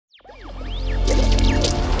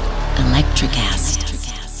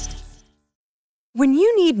Electricast. When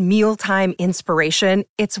you need mealtime inspiration,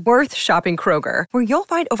 it's worth shopping Kroger, where you'll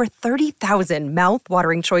find over 30,000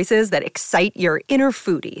 mouth-watering choices that excite your inner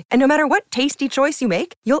foodie. And no matter what tasty choice you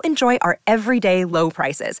make, you'll enjoy our everyday low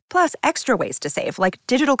prices, plus extra ways to save, like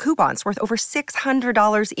digital coupons worth over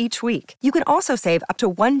 $600 each week. You can also save up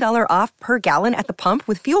to $1 off per gallon at the pump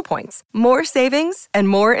with fuel points. More savings and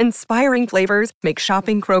more inspiring flavors make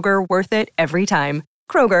shopping Kroger worth it every time.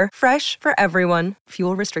 Kroger, fresh for everyone.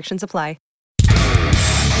 Fuel restrictions apply.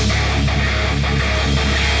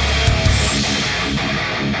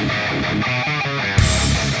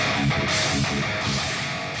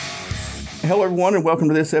 Hello, everyone, and welcome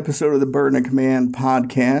to this episode of the Burden of Command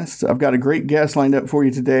podcast. I've got a great guest lined up for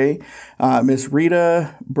you today, Miss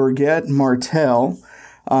Rita Burgett-Martell.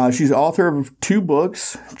 She's author of 2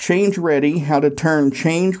 books, Change Ready, How to Turn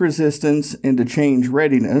Change Resistance into Change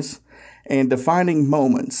Readiness, and Defining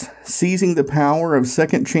Moments, Seizing the Power of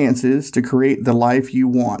Second Chances to Create the Life You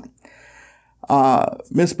Want.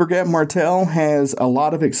 Ms. Burgett-Martell has a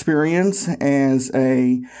lot of experience as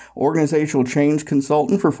a organizational change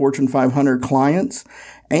consultant for Fortune 500 clients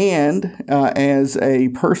and as a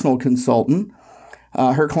personal consultant.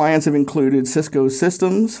 Her clients have included Cisco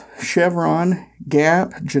Systems, Chevron,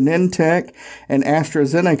 Gap, Genentech, and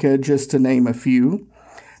AstraZeneca, just to name a few.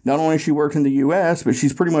 Not only has she worked in the U.S., but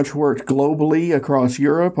she's pretty much worked globally across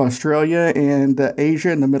Europe, Australia, and Asia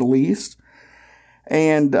and the Middle East.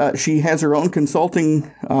 And she has her own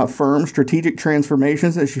consulting firm, Strategic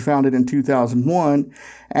Transformations, that she founded in 2001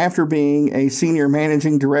 after being a senior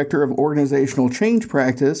managing director of organizational change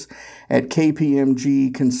practice at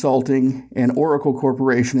KPMG Consulting and Oracle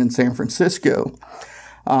Corporation in San Francisco.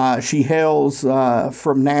 She hails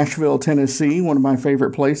from Nashville, Tennessee, one of my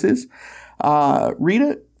favorite places.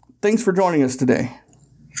 Rita, thanks for joining us today.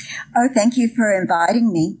 Oh, thank you for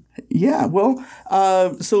inviting me. Yeah, well,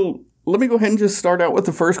 so let me go ahead and just start out with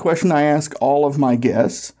the first question I ask all of my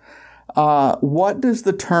guests. What does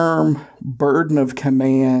the term burden of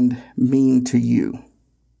command mean to you?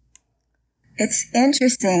 It's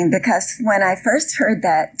interesting because when I first heard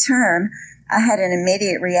that term, I had an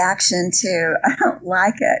immediate reaction to, I don't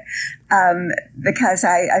like it, because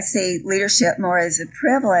I see leadership more as a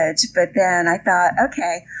privilege. But then I thought,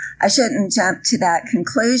 okay, I shouldn't jump to that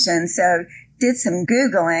conclusion. So did some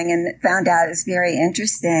Googling and found out it's very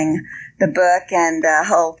interesting, the book and the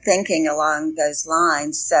whole thinking along those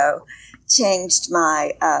lines. So changed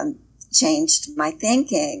my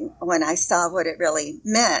thinking when I saw what it really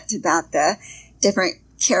meant about the different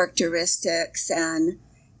characteristics and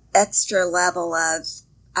extra level of,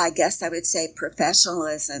 I guess I would say,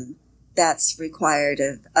 professionalism that's required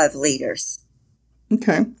of leaders.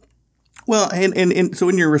 Okay. Well, and so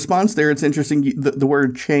in your response there, it's interesting, the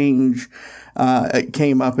word change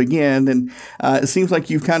came up again, and it seems like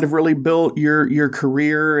you've kind of really built your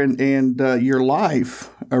career and your life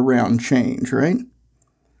around change, right?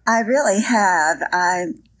 I really have. I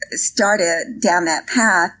started down that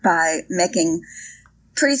path by making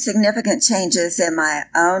pretty significant changes in my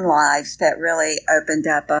own life that really opened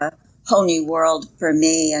up a whole new world for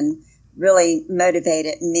me and really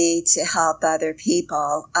motivated me to help other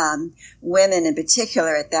people, women in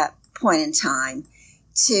particular at that point in time,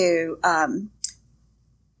 to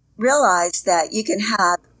realize that you can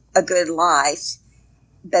have a good life,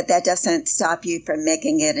 but that doesn't stop you from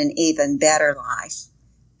making it an even better life.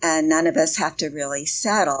 And none of us have to really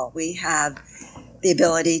settle. We have the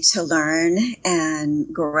ability to learn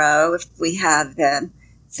and grow if we have the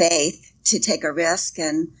faith to take a risk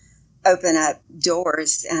and open up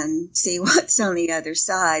doors and see what's on the other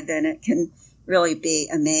side, then it can really be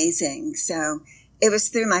amazing. So it was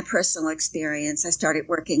through my personal experience. I started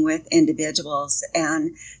working with individuals,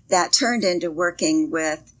 and that turned into working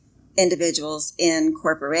with individuals in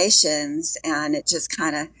corporations, and it just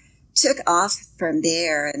kind of took off from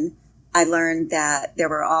there. And I learned that there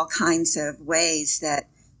were all kinds of ways that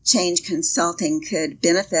change consulting could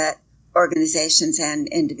benefit organizations and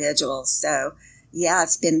individuals. So yeah,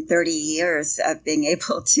 it's been 30 years of being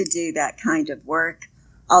able to do that kind of work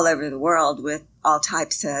all over the world with all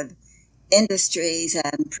types of industries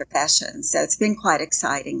and professions. So it's been quite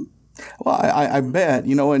exciting. Well, I bet,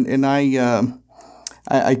 and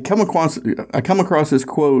I come across this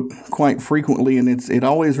quote quite frequently, and it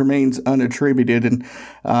always remains unattributed, and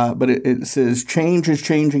but it says, "Change is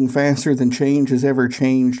changing faster than change has ever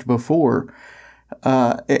changed before,"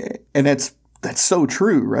 and that's so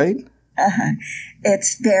true, right?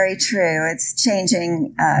 It's very true. It's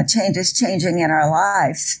changing. Change is changing in our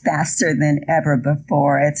lives faster than ever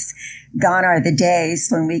before. It's gone are the days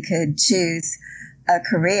when we could choose a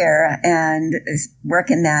career and work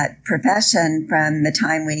in that profession from the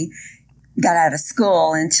time we got out of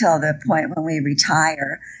school until the point when we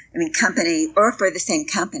retire. I mean, or for the same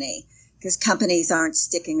company, because companies aren't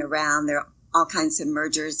sticking around. There are all kinds of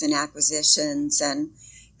mergers and acquisitions and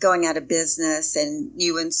going out of business and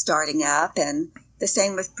new ones starting up, and the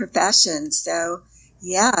same with professions. So,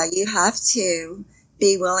 yeah, you have to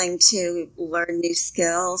be willing to learn new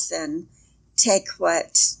skills and take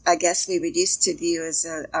what I guess we would used to view as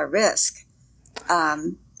a risk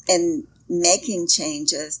in making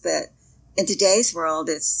changes. But in today's world,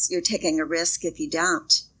 you're taking a risk if you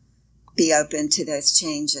don't be open to those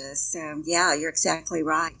changes. So, yeah, you're exactly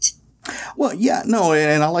right. Well, yeah, no,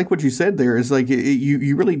 and I like what you said there. Is like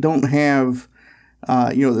you really don't have,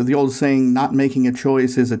 the old saying, not making a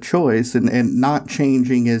choice is a choice, and not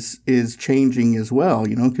changing is changing as well,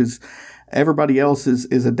 because everybody else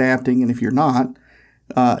is adapting, and if you're not,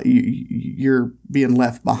 you're being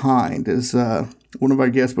left behind. As one of our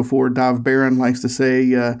guests before, Dov Barron, likes to say,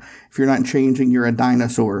 if you're not changing, you're a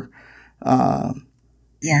dinosaur.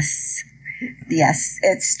 Yes,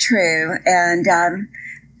 it's true. And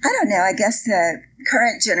I don't know, I guess the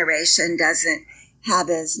current generation doesn't have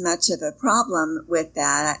as much of a problem with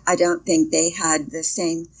that. I don't think they had the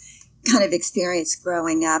same kind of experience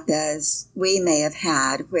growing up as we may have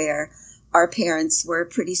had, where our parents were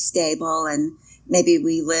pretty stable and maybe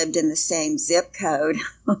we lived in the same zip code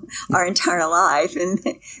our entire life. And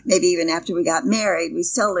maybe even after we got married, we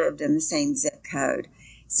still lived in the same zip code.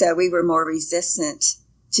 So we were more resistant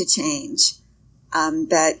to change.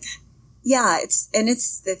 But yeah, it's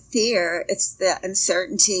the fear, it's the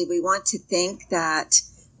uncertainty. We want to think that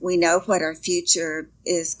we know what our future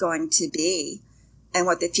is going to be and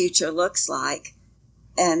what the future looks like.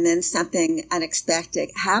 And then something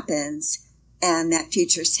unexpected happens and that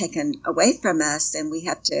future is taken away from us, and we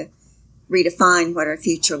have to redefine what our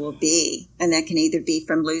future will be. And that can either be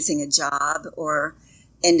from losing a job or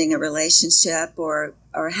ending a relationship or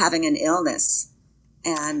having an illness.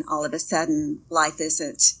 And all of a sudden life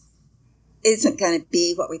isn't going to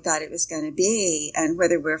be what we thought it was going to be. And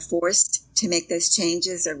whether we're forced to make those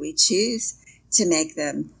changes or we choose to make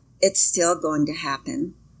them, it's still going to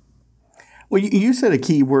happen. Well, you said a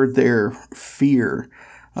key word there, fear.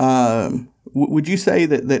 Would you say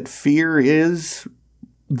that fear is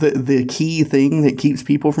the key thing that keeps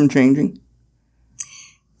people from changing?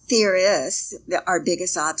 Fear is our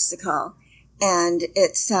biggest obstacle. And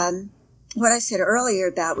it's what I said earlier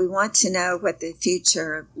about we want to know what the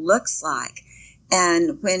future looks like.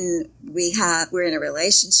 And when we're in a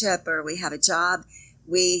relationship or we have a job,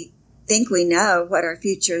 we think we know what our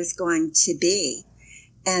future is going to be.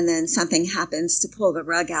 And then something happens to pull the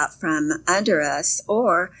rug out from under us,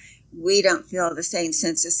 or we don't feel the same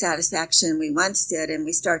sense of satisfaction we once did, and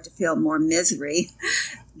we start to feel more misery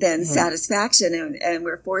than satisfaction, and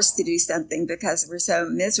we're forced to do something because we're so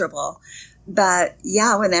miserable. But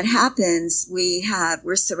yeah, when that happens,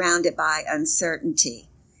 we're surrounded by uncertainty.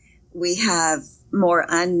 We have more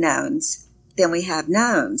unknowns than we have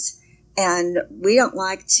knowns. And we don't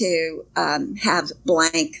like to have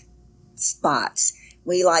blank spots.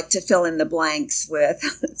 We like to fill in the blanks with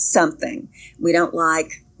something. We don't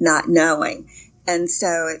like not knowing. And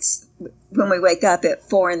so it's when we wake up at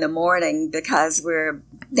 4 a.m. because we're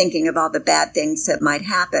thinking of all the bad things that might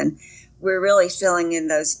happen, we're really filling in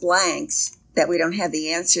those blanks that we don't have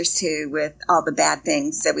the answers to with all the bad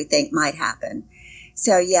things that we think might happen.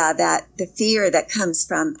 So yeah, that the fear that comes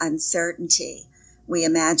from uncertainty, we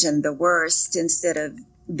imagine the worst instead of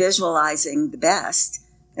visualizing the best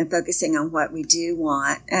and focusing on what we do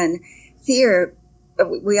want. And fear,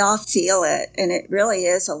 we all feel it, and it really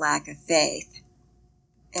is a lack of faith.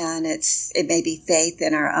 And it may be faith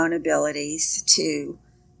in our own abilities to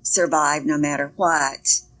survive no matter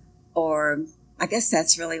what, or I guess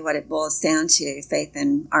that's really what it boils down to, faith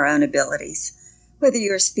in our own abilities, whether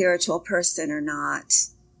you're a spiritual person or not.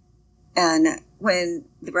 And when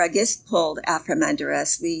the rug is pulled out from under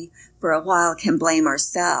us, we, for a while, can blame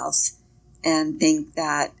ourselves and think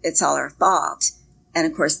that it's all our fault. And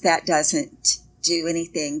of course, that doesn't do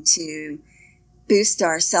anything to boost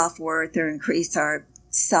our self-worth or increase our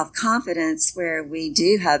self-confidence, where we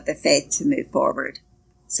do have the faith to move forward.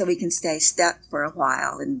 So we can stay stuck for a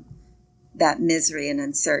while in that misery and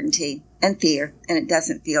uncertainty and fear, and it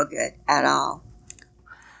doesn't feel good at all.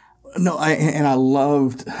 No, I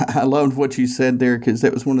loved what you said there, because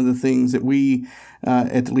that was one of the things that we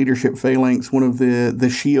at the Leadership Phalanx, one of the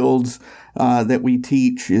shields that we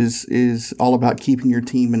teach is all about keeping your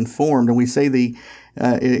team informed. And we say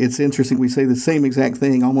it's interesting, we say the same exact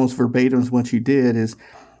thing almost verbatim as what you did, is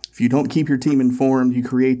if you don't keep your team informed, you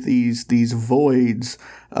create these voids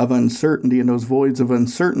of uncertainty, and those voids of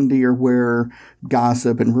uncertainty are where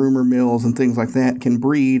gossip and rumor mills and things like that can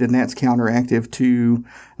breed, and that's counteractive to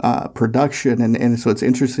production. And so it's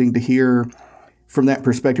interesting to hear from that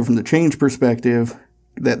perspective, from the change perspective,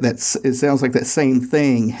 it sounds like that same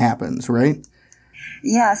thing happens, right?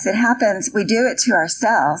 Yes, it happens. We do it to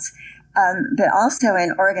ourselves, but also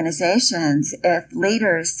in organizations, if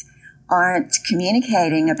leaders aren't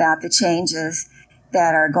communicating about the changes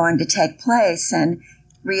that are going to take place and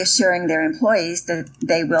reassuring their employees that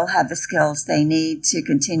they will have the skills they need to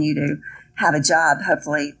continue to have a job,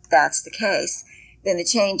 hopefully that's the case, then the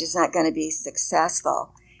change is not going to be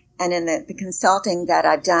successful. And in the consulting that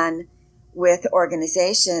I've done with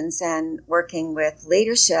organizations and working with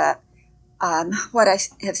leadership, what I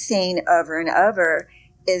have seen over and over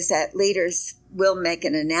is that leaders will make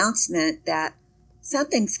an announcement that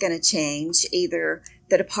something's going to change. Either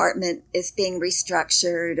the department is being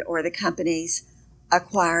restructured, or the company's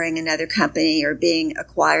acquiring another company or being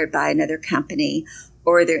acquired by another company,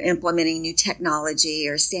 or they're implementing new technology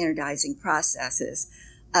or standardizing processes.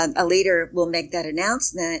 A leader will make that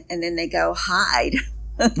announcement and then they go hide.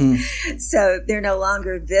 So they're no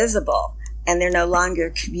longer visible and they're no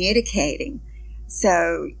longer communicating.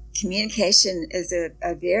 So communication is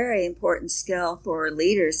a very important skill for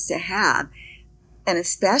leaders to have, and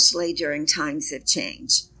especially during times of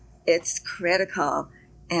change. It's critical,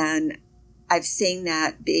 and I've seen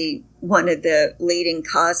that be one of the leading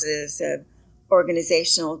causes of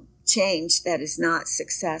organizational change that is not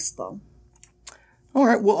successful. All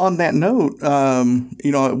right. Well, on that note,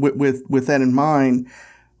 with that in mind,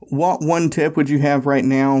 what one tip would you have right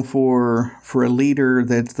now for a leader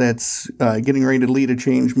that's getting ready to lead a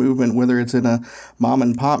change movement, whether it's in a mom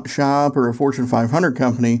and pop shop or a Fortune 500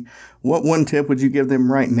 company? What one tip would you give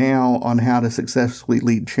them right now on how to successfully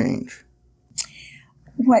lead change?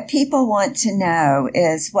 What people want to know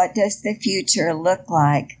is, what does the future look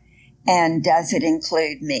like, and does it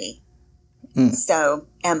include me? So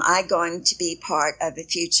am I going to be part of the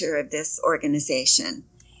future of this organization?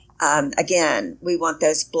 Again, we want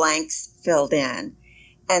those blanks filled in.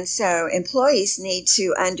 And so employees need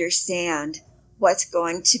to understand what's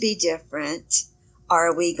going to be different.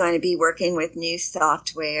 Are we going to be working with new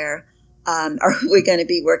software? Are we going to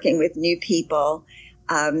be working with new people?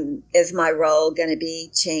 Is my role going to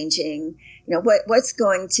be changing? What's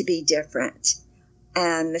going to be different?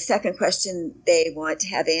 And the second question they want to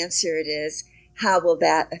have answered is, how will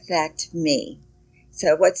that affect me?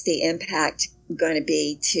 So what's the impact going to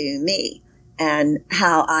be to me, and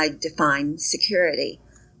how I define security?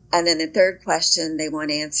 And then the third question they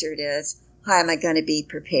want answered is, how am I going to be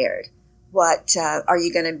prepared? What are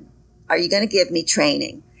you going to give me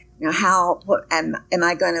training? Am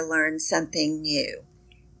I going to learn something new?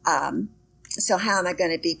 So how am I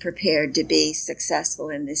going to be prepared to be successful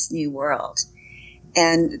in this new world?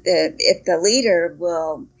 And if the leader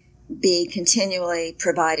will be continually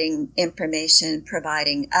providing information,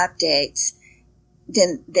 providing updates,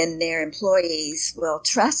 then their employees will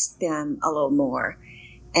trust them a little more.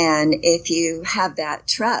 And if you have that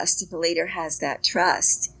trust, if a leader has that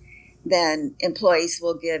trust, then employees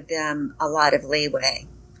will give them a lot of leeway.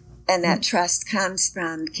 And that trust comes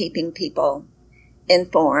from keeping people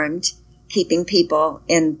informed, keeping people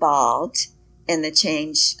involved in the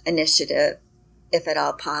change initiative, if at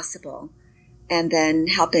all possible, and then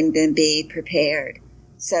helping them be prepared.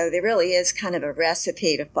 So there really is kind of a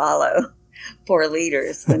recipe to follow for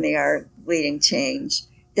leaders when they are leading change.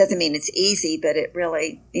 Doesn't mean it's easy, but it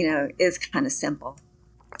really, is kind of simple.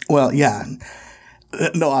 Well, yeah.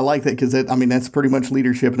 No, I like that, because that's pretty much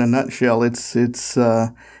leadership in a nutshell. It's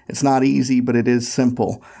not easy, but it is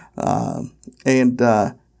simple. Now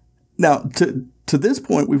to this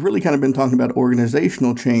point, we've really kind of been talking about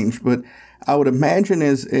organizational change, but I would imagine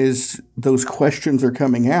as those questions are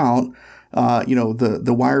coming out,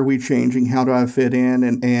 the why are we changing? How do I fit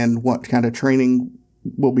in? And what kind of training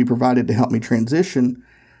will be provided to help me transition?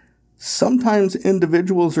 Sometimes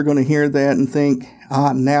individuals are going to hear that and think,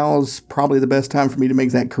 now's probably the best time for me to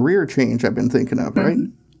make that career change I've been thinking of, right?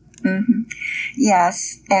 Mm-hmm.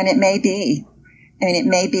 Yes, and it may be. It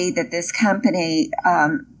may be that this company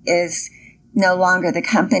is no longer the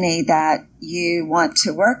company that you want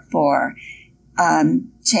to work for.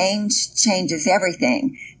 Change changes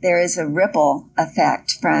everything. There is a ripple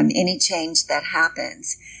effect from any change that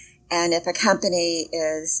happens. And if a company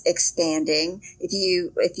is expanding, if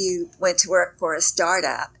you went to work for a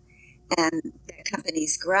startup and the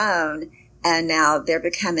company's grown and now they're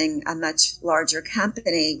becoming a much larger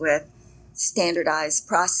company with standardized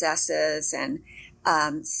processes and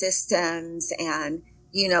systems and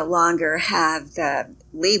you no longer have the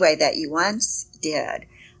leeway that you once did.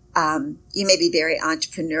 You may be very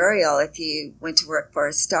entrepreneurial if you went to work for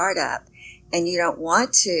a startup and you don't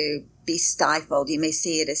want to be stifled. You may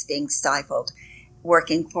see it as being stifled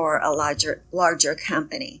working for a larger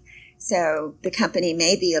company. So the company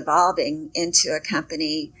may be evolving into a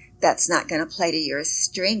company that's not going to play to your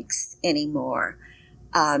strengths anymore.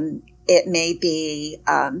 It may be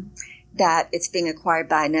that it's being acquired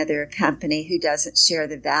by another company who doesn't share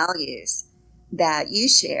the values that you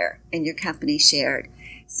share and your company shared.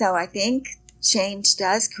 So I think change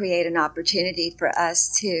does create an opportunity for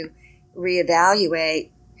us to reevaluate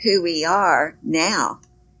who we are now,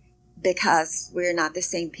 because we're not the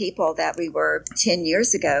same people that we were 10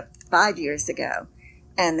 years ago, 5 years ago,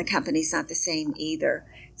 and the company's not the same either.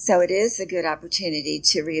 So it is a good opportunity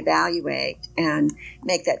to reevaluate and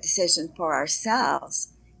make that decision for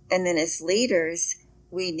ourselves. And then as leaders,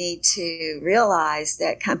 we need to realize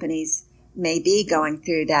that companies may be going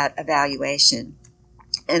through that evaluation.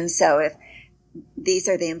 And so if these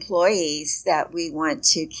are the employees that we want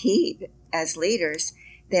to keep as leaders,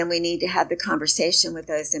 then we need to have the conversation with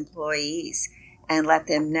those employees and let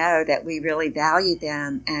them know that we really value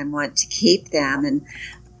them and want to keep them. And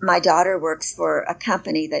my daughter works for a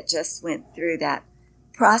company that just went through that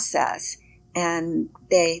process, and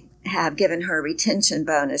they have given her a retention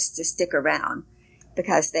bonus to stick around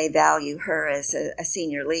because they value her as a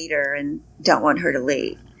senior leader and don't want her to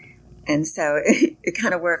leave. And so it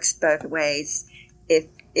kind of works both ways.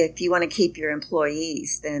 If you want to keep your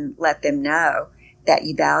employees, then let them know that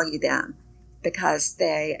you value them, because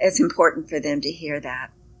it's important for them to hear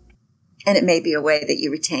that. And it may be a way that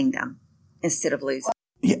you retain them instead of losing.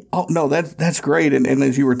 Yeah. Oh, no, that's great. And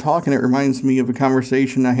as you were talking, it reminds me of a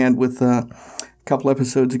conversation I had with a couple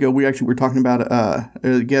episodes ago. We actually were talking about, I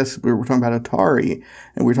guess we were talking about Atari,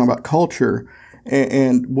 and we were talking about culture.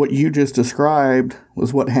 And what you just described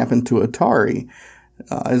was what happened to Atari.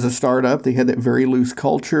 As a startup, they had that very loose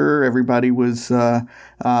culture. Everybody was,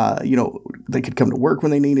 they could come to work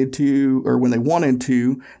when they needed to or when they wanted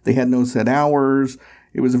to. They had no set hours.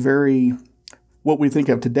 It was a very, what we think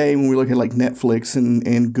of today when we look at like Netflix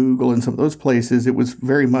and Google and some of those places, it was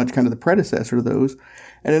very much kind of the predecessor to those.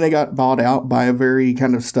 And then they got bought out by a very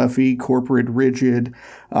kind of stuffy, corporate, rigid,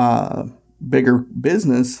 bigger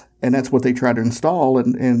business. And that's what they tried to install.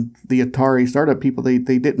 And the Atari startup people, they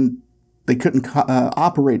couldn't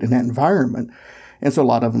operate in that environment. And so a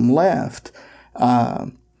lot of them left.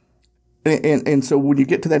 And so when you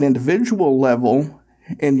get to that individual level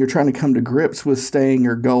and you're trying to come to grips with staying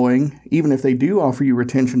or going, even if they do offer you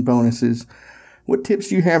retention bonuses, what tips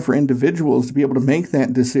do you have for individuals to be able to make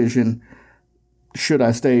that decision? Should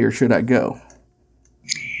I stay or should I go?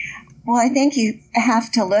 Well, I think you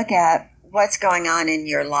have to look at what's going on in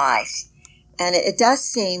your life. And it does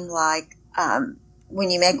seem like when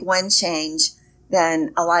you make one change,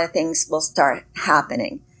 then a lot of things will start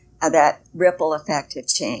happening, that ripple effect of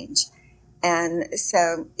change. And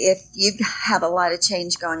so if you have a lot of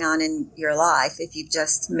change going on in your life, if you've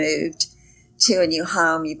just moved to a new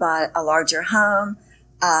home, you bought a larger home,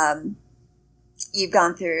 you've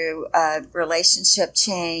gone through a relationship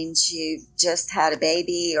change, you've just had a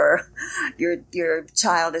baby, or your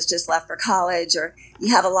child has just left for college, or you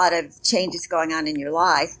have a lot of changes going on in your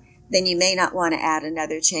life, then you may not want to add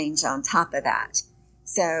another change on top of that.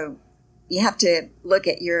 So you have to look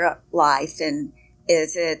at your life, and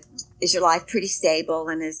is your life pretty stable,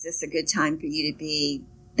 and is this a good time for you to be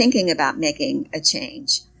thinking about making a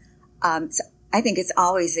change? So I think it's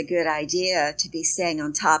always a good idea to be staying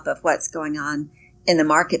on top of what's going on in the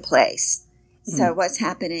marketplace. Mm-hmm. So what's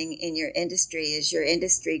happening in your industry? Is your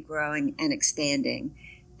industry growing and expanding?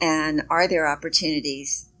 And are there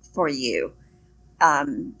opportunities for you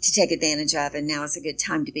to take advantage of? And now is a good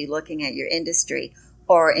time to be looking at your industry.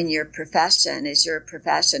 Or in your profession, is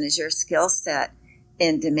your skill set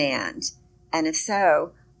in demand? And if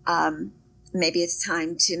so, maybe it's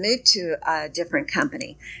time to move to a different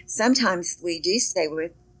company. Sometimes we do stay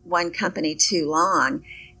with one company too long,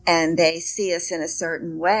 and they see us in a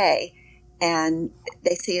certain way, and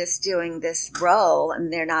they see us doing this role,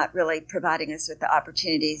 and they're not really providing us with the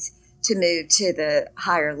opportunities to move to the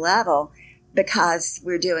higher level because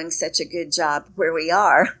we're doing such a good job where we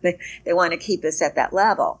are. They want to keep us at that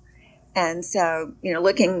level. And so,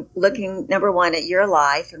 looking number one at your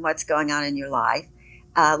life and what's going on in your life,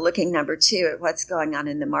 looking number two at what's going on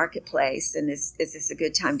in the marketplace, and is this a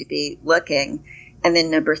good time to be looking? And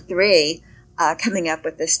then number three, coming up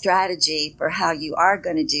with a strategy for how you are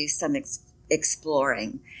going to do some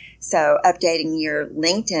exploring. So updating your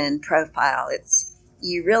LinkedIn profile.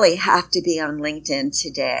 You really have to be on LinkedIn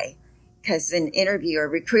today. because an interviewer,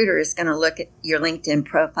 recruiter is going to look at your LinkedIn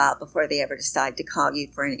profile before they ever decide to call you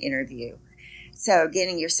for an interview. So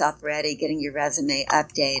getting yourself ready, getting your resume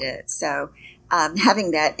updated. So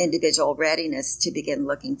having that individual readiness to begin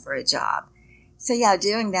looking for a job. So yeah,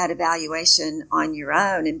 doing that evaluation on your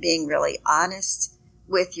own and being really honest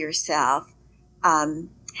with yourself.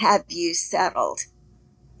 Have you settled?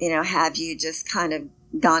 Have you just kind of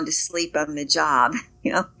gone to sleep on the job?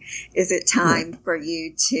 Is it time for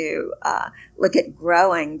you to look at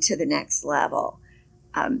growing to the next level?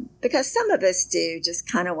 Because some of us do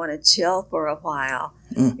just kind of want to chill for a while.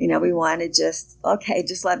 We want to just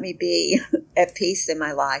let me be at peace in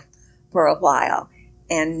my life for a while.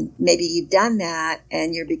 And maybe you've done that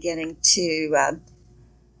and you're beginning to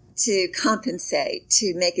compensate,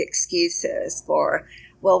 to make excuses for,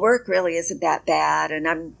 well, work really isn't that bad and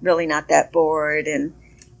I'm really not that bored. And,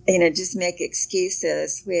 just make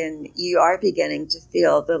excuses when you are beginning to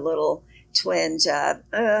feel the little twinge of,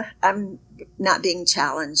 I'm not being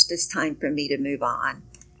challenged. It's time for me to move on.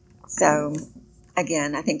 So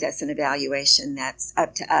again, I think that's an evaluation that's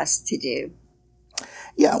up to us to do.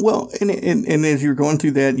 Yeah, well, and as you're going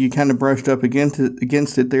through that, you kind of brushed up against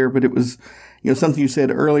it there, but it was, something you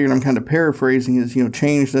said earlier, and I'm kind of paraphrasing, is,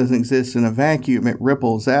 change doesn't exist in a vacuum. It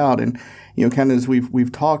ripples out. And, kind of as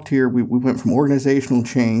we've talked here, we went from organizational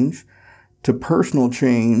change to personal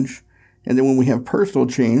change. And then when we have personal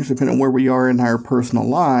change, depending on where we are in our personal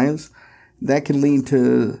lives, that can lead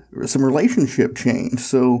to some relationship change.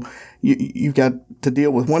 So you've got to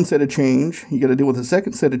deal with one set of change. You got to deal with a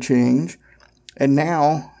second set of change. And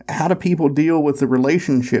now, how do people deal with the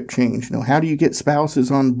relationship change? How do you get spouses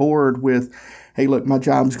on board with, hey, look, my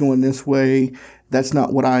job's going this way. That's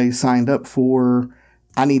not what I signed up for.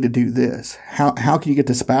 I need to do this. How can you get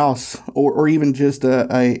the spouse or even just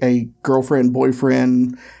a girlfriend,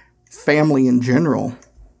 boyfriend, family in general?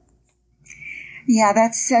 Yeah,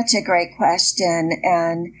 that's such a great question.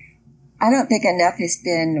 And I don't think enough has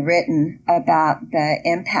been written about the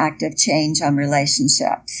impact of change on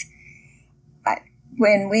relationships.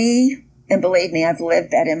 And believe me, I've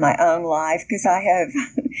lived that in my own life because I have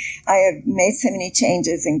made so many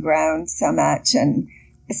changes and grown so much. And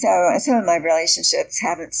so some of my relationships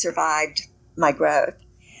haven't survived my growth.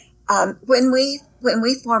 When we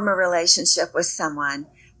form a relationship with someone,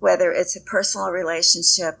 whether it's a personal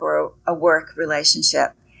relationship or a work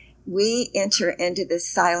relationship, we enter into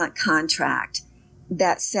this silent contract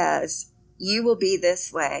that says, you will be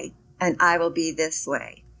this way and I will be this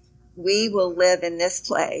way. We will live in this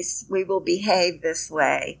place. We will behave this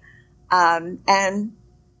way. And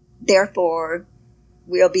therefore,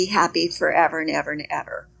 we'll be happy forever and ever and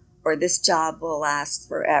ever. Or this job will last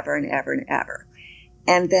forever and ever and ever.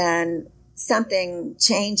 And then something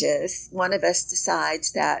changes. One of us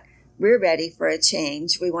decides that we're ready for a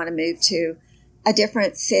change. We want to move to a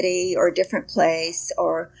different city or a different place,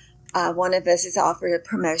 or one of us is offered a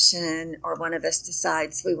promotion, or one of us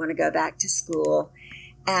decides we want to go back to school.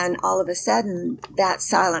 And all of a sudden, that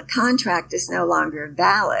silent contract is no longer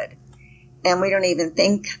valid. And we don't even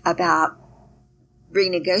think about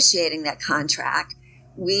renegotiating that contract.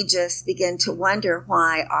 We just begin to wonder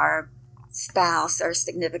why our spouse, our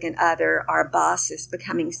significant other, our boss is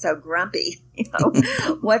becoming so grumpy.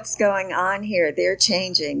 What's going on here? They're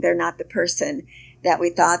changing. They're not the person that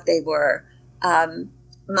we thought they were.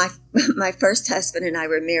 My first husband and I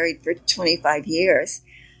were married for 25 years.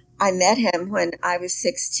 I met him when I was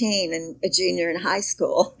 16 and a junior in high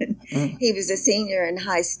school. He was a senior in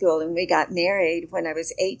high school, and we got married when I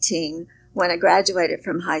was 18, when I graduated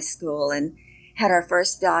from high school, and had our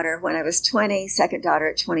first daughter when I was 20, second daughter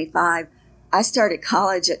at 25. I started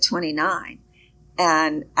college at 29.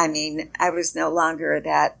 And I was no longer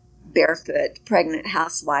that barefoot pregnant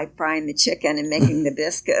housewife frying the chicken and making the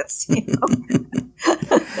biscuits.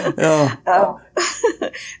 Oh,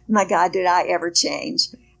 my God, did I ever change?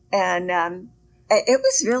 And it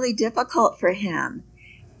was really difficult for him.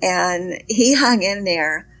 And he hung in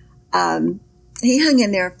there. He hung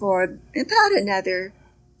in there for about another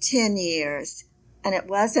 10 years. And it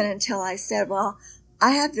wasn't until I said, well,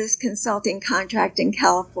 I have this consulting contract in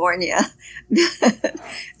California that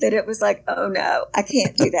it was like, oh no, I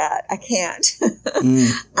can't do that. I can't.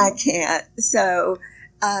 I can't. So,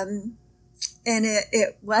 and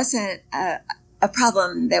it wasn't a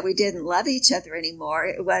problem that we didn't love each other anymore.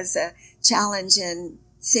 It was a challenge in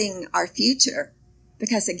seeing our future,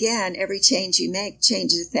 because again, every change you make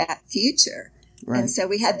changes that future. Right. And so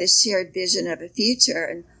we had this shared vision of a future,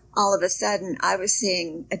 and all of a sudden I was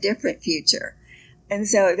seeing a different future. And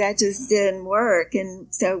so that just didn't work. And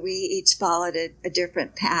so we each followed a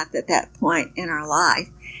different path at that point in our life.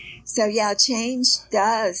 So yeah, change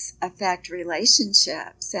does affect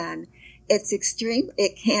relationships, and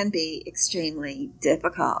it can be extremely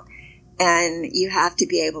difficult. And you have to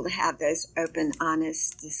be able to have those open,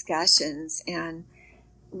 honest discussions and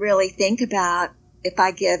really think about, if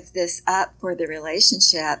I give this up for the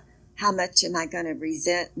relationship, how much am I going to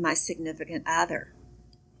resent my significant other?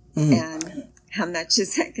 And how much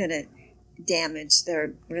is that going to damage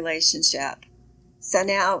their relationship? So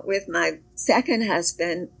now with my second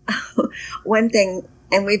husband, one thing,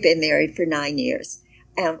 and we've been married for 9 years,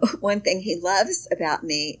 and one thing he loves about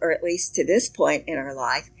me, or at least to this point in our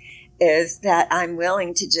life, is that I'm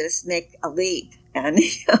willing to just make a leap and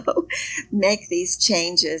make these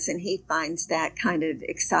changes, and he finds that kind of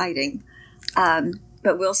exciting.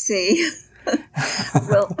 But we'll see.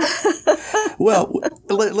 Well,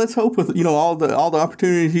 let's hope with all the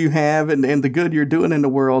opportunities you have and the good you're doing in the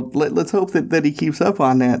world. Let's hope that he keeps up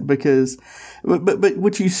on that, because but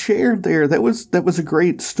what you shared there, that was a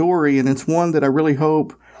great story, and it's one that I really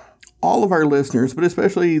hope all of our listeners, but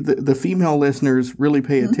especially the female listeners, really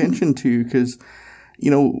pay attention to, because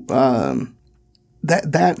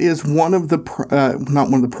that is one of the not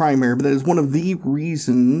one of the primary, but that is one of the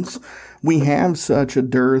reasons we have such a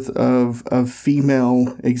dearth of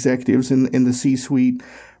female executives in the C-suite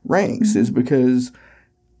ranks, is because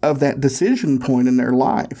of that decision point in their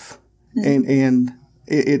life. And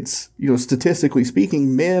it's, statistically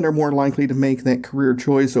speaking, men are more likely to make that career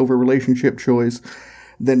choice over relationship choice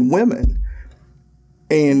than women.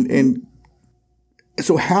 And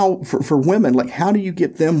so how, for women, like, how do you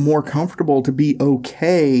get them more comfortable to be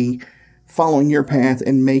okay following your path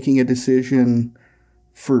and making a decision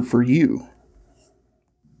for you?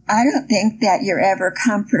 I don't think that you're ever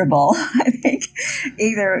comfortable. I think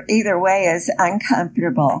either way is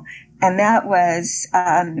uncomfortable. And that was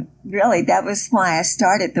that was why I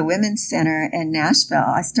started the Women's Center in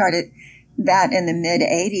Nashville. I started that in the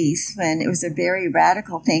mid-'80s when it was a very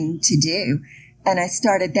radical thing to do. And I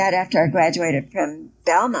started that after I graduated from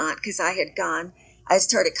Belmont, because I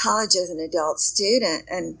started college as an adult student,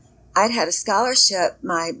 and I'd had a scholarship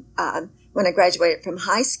when I graduated from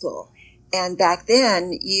high school. And back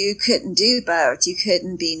then, you couldn't do both. You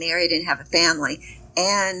couldn't be married and have a family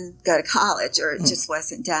and go to college, or it just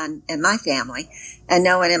wasn't done in my family. And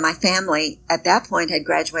no one in my family at that point had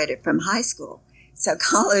graduated from high school. So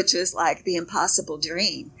college was like the impossible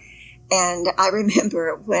dream. And I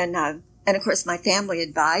remember when, and of course my family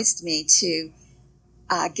advised me to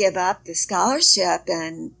give up the scholarship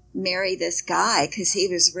and marry this guy, because he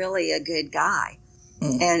was really a good guy.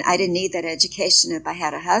 And I didn't need that education if I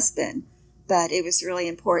had a husband. But it was really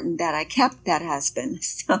important that I kept that husband.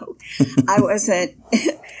 So I wasn't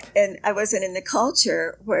in the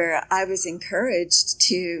culture where I was encouraged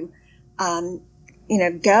to,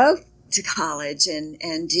 go to college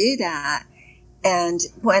and do that. And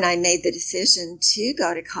when I made the decision to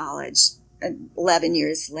go to college 11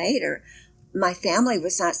 years later, my family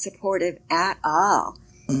was not supportive at all.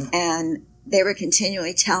 And they were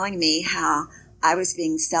continually telling me how I was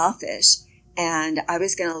being selfish, and I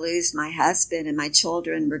was going to lose my husband, and my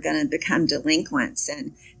children were going to become delinquents,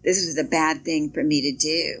 and this was a bad thing for me to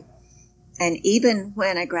do. And even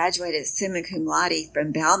when I graduated summa cum laude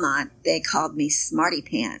from Belmont, they called me Smarty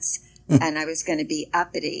Pants, and I was going to be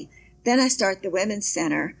uppity. Then I started the Women's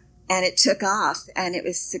Center, and it took off, and it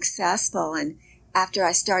was successful. And after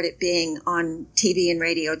I started being on TV and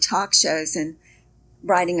radio talk shows and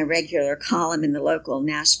writing a regular column in the local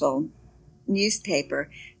Nashville newspaper,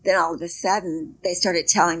 then all of a sudden they started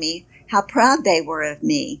telling me how proud they were of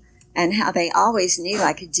me and how they always knew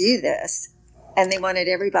I could do this. And they wanted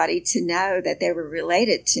everybody to know that they were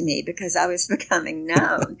related to me because I was becoming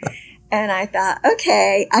known. And I thought,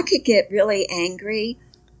 okay, I could get really angry,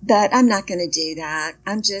 but I'm not going to do that.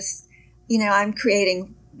 I'm just, I'm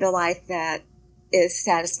creating the life that is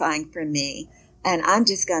satisfying for me. And I'm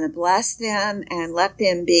just going to bless them and let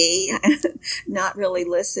them be, not really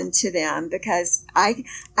listen to them, because I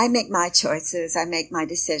make my choices, I make my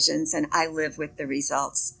decisions, and I live with the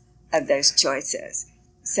results of those choices.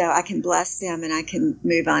 So I can bless them and I can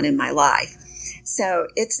move on in my life. So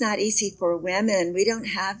it's not easy for women. We don't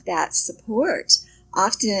have that support.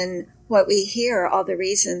 Often what we hear are all the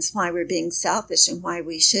reasons why we're being selfish and why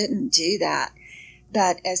we shouldn't do that.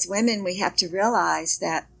 But as women, we have to realize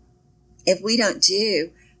that if we don't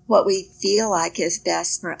do what we feel like is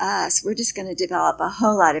best for us, we're just going to develop a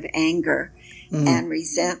whole lot of anger and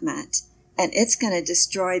resentment. And it's going to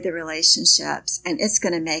destroy the relationships, and it's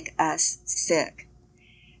going to make us sick.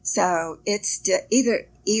 So it's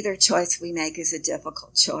either choice we make is a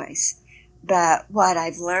difficult choice. But what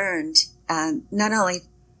I've learned, not only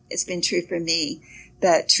it's been true for me,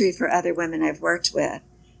 but true for other women I've worked with,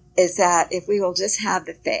 is that if we will just have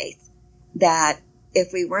the faith that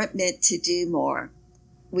if we weren't meant to do more,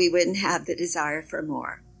 we wouldn't have the desire for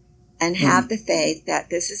more, and have the faith that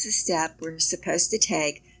this is a step we're supposed to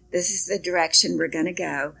take, this is the direction we're going to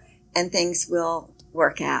go, and things will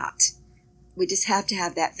work out. We just have to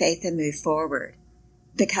have that faith and move forward,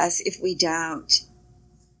 because if we don't,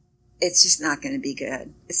 it's just not going to be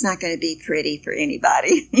good. It's not going to be pretty for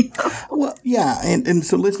anybody. Well, yeah. And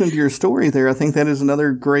so listening to your story there, I think that is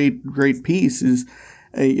another great piece is,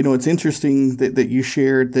 it's interesting that you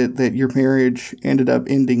shared that your marriage ended up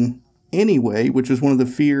ending anyway, which was one of the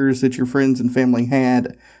fears that your friends and family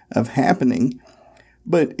had of happening.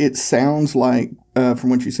 But it sounds like, from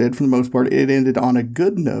what you said, for the most part, it ended on a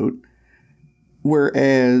good note,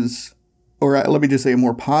 whereas, or let me just say a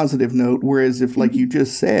more positive note, whereas if, like you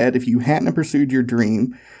just said, if you hadn't pursued your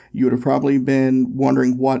dream, you would have probably been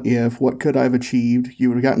wondering, what could I have achieved? You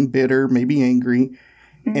would have gotten bitter, maybe angry,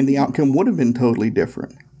 and the outcome would have been totally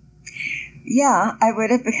different. Yeah, I would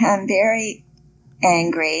have become very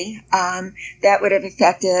angry. That would have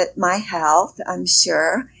affected my health, I'm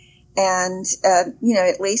sure. And,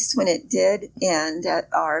 at least when it did end at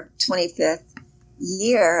our 25th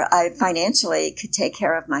year, I financially could take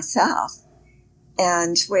care of myself.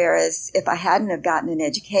 And whereas if I hadn't have gotten an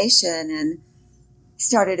education and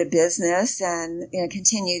started a business and,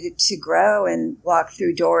 continued to grow and walk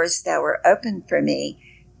through doors that were open for me,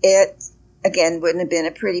 it, again, wouldn't have been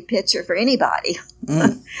a pretty picture for anybody.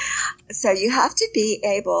 So you have to be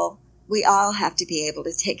able, we all have to be able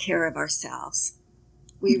to take care of ourselves.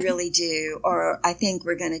 We really do. Or I think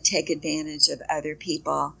we're going to take advantage of other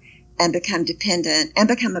people and become dependent and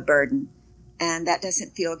become a burden. And that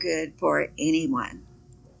doesn't feel good for anyone.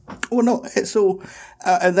 Well, no. So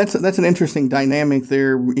that's an interesting dynamic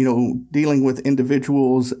there, dealing with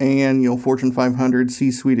individuals and, Fortune 500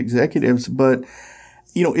 C-suite executives. But,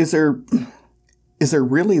 is there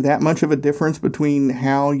really that much of a difference between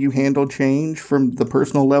how you handle change from the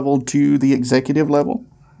personal level to the executive level?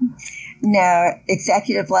 No,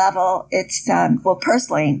 executive level, it's,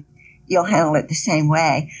 personally, you'll handle it the same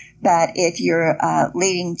way. But if you're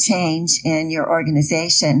leading change in your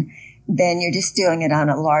organization, then you're just doing it on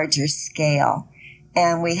a larger scale.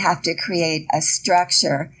 And we have to create a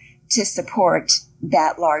structure to support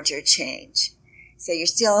that larger change. So you're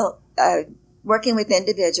still working with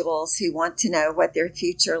individuals who want to know what their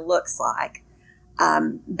future looks like,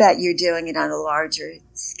 but you're doing it on a larger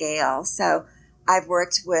scale. So I've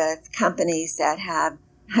worked with companies that have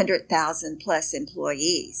 100,000 plus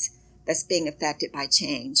employees that's being affected by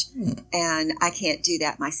change. And I can't do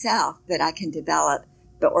that myself, but I can develop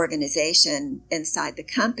the organization inside the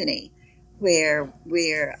company where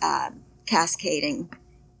we're cascading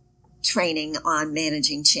training on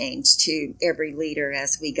managing change to every leader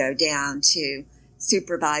as we go down to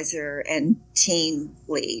supervisor and team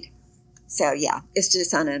lead. So yeah, it's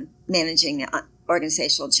just on a managing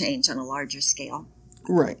organizational change on a larger scale.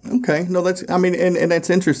 Right. Okay. No, and that's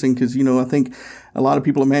interesting because, I think a lot of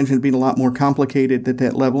people imagine it being a lot more complicated at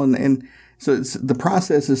that level. And so the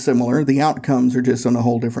process is similar. The outcomes are just on a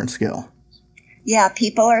whole different scale. Yeah.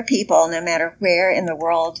 People are people no matter where in the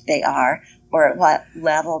world they are or at what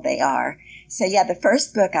level they are. So yeah, the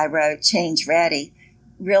first book I wrote, Change Ready,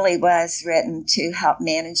 really was written to help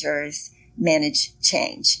managers manage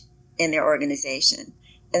change in their organization.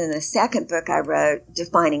 And then the second book I wrote,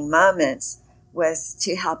 Defining Moments, was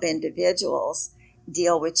to help individuals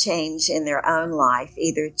deal with change in their own life,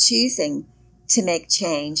 either choosing to make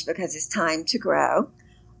change because it's time to grow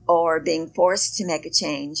or being forced to make a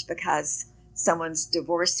change because someone's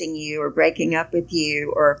divorcing you or breaking up with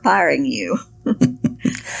you or firing you.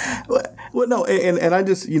 Well, no, and I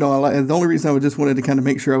just, the only reason I just wanted to kind of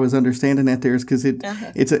make sure I was understanding that there is because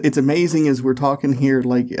it's amazing as we're talking here,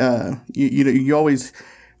 like, you always,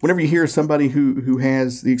 whenever you hear somebody who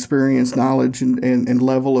has the experience, knowledge, and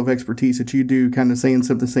level of expertise that you do, kind of saying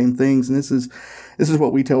some of the same things, and this is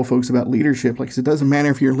what we tell folks about leadership. Like, it doesn't matter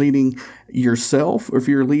if you're leading yourself or if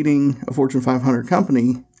you're leading a Fortune 500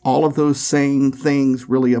 company. All of those same things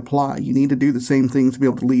really apply. You need to do the same things to be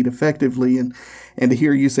able to lead effectively, and to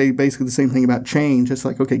hear you say basically the same thing about change, it's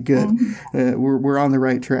like, okay, good, we're on the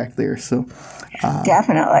right track there. So,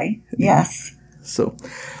 definitely, yes. So.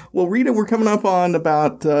 Well, Rita, we're coming up on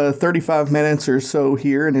about 35 minutes or so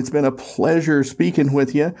here, and it's been a pleasure speaking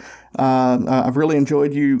with you. I've really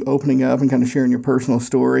enjoyed you opening up and kind of sharing your personal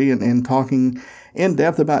story and talking in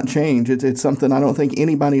depth about change. It's something I don't think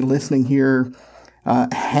anybody listening here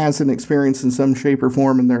hasn't experienced in some shape or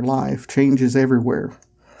form in their life. Change is everywhere.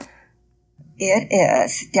 It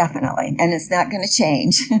is, definitely. And it's not going to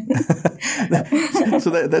change.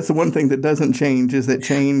 So that's the one thing that doesn't change is that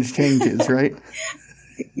change changes, right?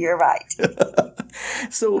 You're right.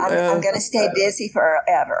 So I'm going to stay busy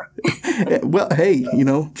forever. Well, hey,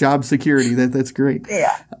 job security, that's great.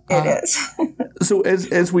 Yeah, it is. So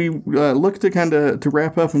as we look to kind of to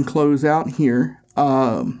wrap up and close out here,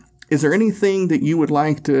 is there anything that you would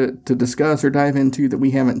like to discuss or dive into that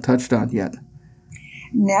we haven't touched on yet?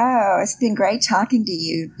 No, it's been great talking to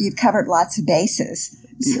you. You've covered lots of bases.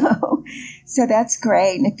 So that's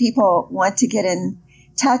great. And if people want to get in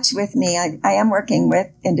touch with me, I am working with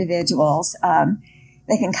individuals.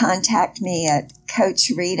 They can contact me at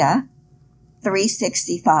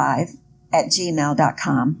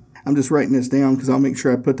coachrita365@gmail.com. I'm just writing this down because I'll make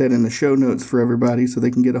sure I put that in the show notes for everybody so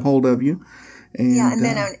they can get a hold of you. And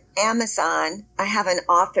then on Amazon, I have an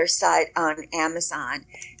author site on Amazon.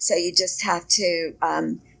 So you just have to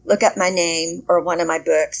look up my name or one of my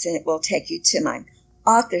books, and it will take you to my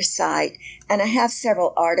author site. And I have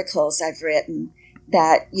several articles I've written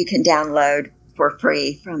that you can download for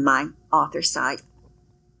free from my author site.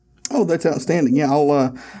 Oh, that's outstanding. Yeah,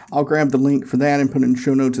 I'll grab the link for that and put it in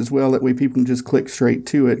show notes as well. That way people can just click straight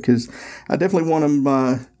to it, because I definitely want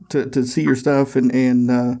them to see your stuff. And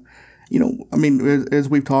as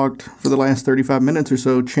we've talked for the last 35 minutes or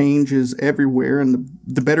so, change is everywhere. And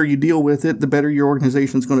the better you deal with it, the better your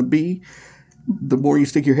organization's going to be. The more you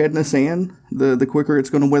stick your head in the sand, the quicker it's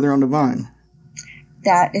going to wither on the vine.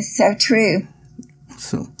 That is so true.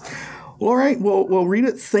 So, all right. Well,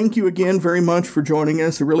 Rita, thank you again very much for joining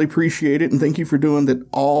us. I really appreciate it. And thank you for doing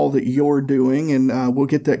all that you're doing. And we'll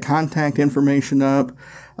get that contact information up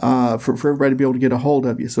for everybody to be able to get a hold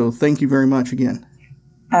of you. So thank you very much again.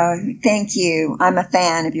 Oh, thank you. I'm a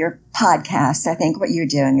fan of your podcast. I think what you're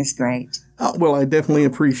doing is great. Well, I definitely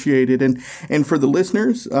appreciate it. And for the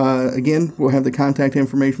listeners, again, we'll have the contact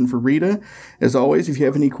information for Rita. As always, if you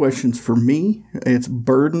have any questions for me, it's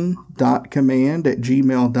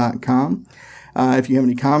burden.command@gmail.com. If you have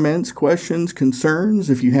any comments, questions, concerns,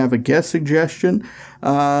 if you have a guest suggestion,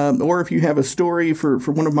 or if you have a story for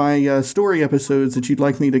one of my story episodes that you'd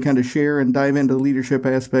like me to kind of share and dive into the leadership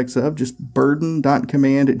aspects of, just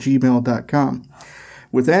burden.command@gmail.com.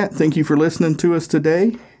 With that, thank you for listening to us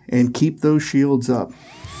today, and keep those shields up.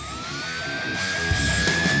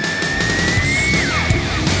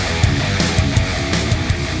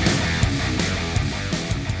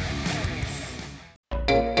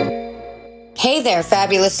 Hey there,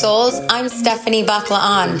 fabulous souls. I'm Stephanie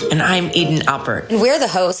Baklaan. And I'm Eden Alpert. And we're the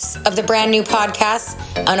hosts of the brand new podcast,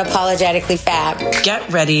 Unapologetically Fab. Get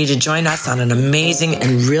ready to join us on an amazing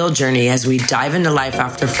and real journey as we dive into life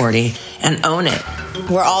after 40 and own it.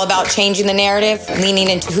 We're all about changing the narrative, leaning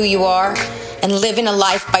into who you are, and living a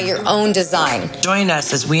life by your own design. Join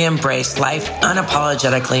us as we embrace life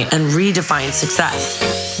unapologetically and redefine success.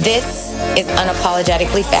 This is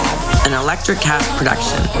Unapologetically Fab, an Electric Cast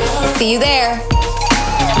production. See you there.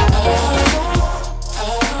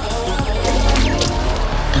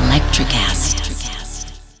 Electricast.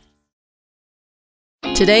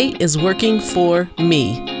 Today is working for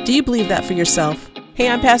me. Do you believe that for yourself? Hey,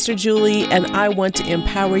 I'm Pastor Julie, and I want to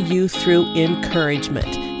empower you through encouragement.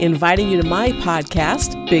 Inviting you to my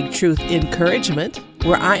podcast, Big Truth Encouragement,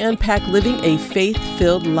 where I unpack living a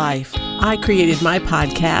faith-filled life. I created my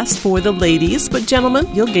podcast for the ladies, but gentlemen,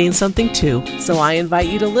 you'll gain something too. So I invite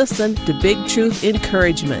you to listen to Big Truth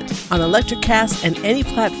Encouragement on Electricast and any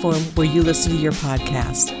platform where you listen to your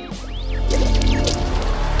podcast.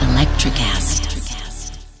 Electricast.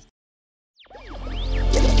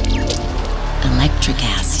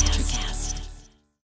 Electricast.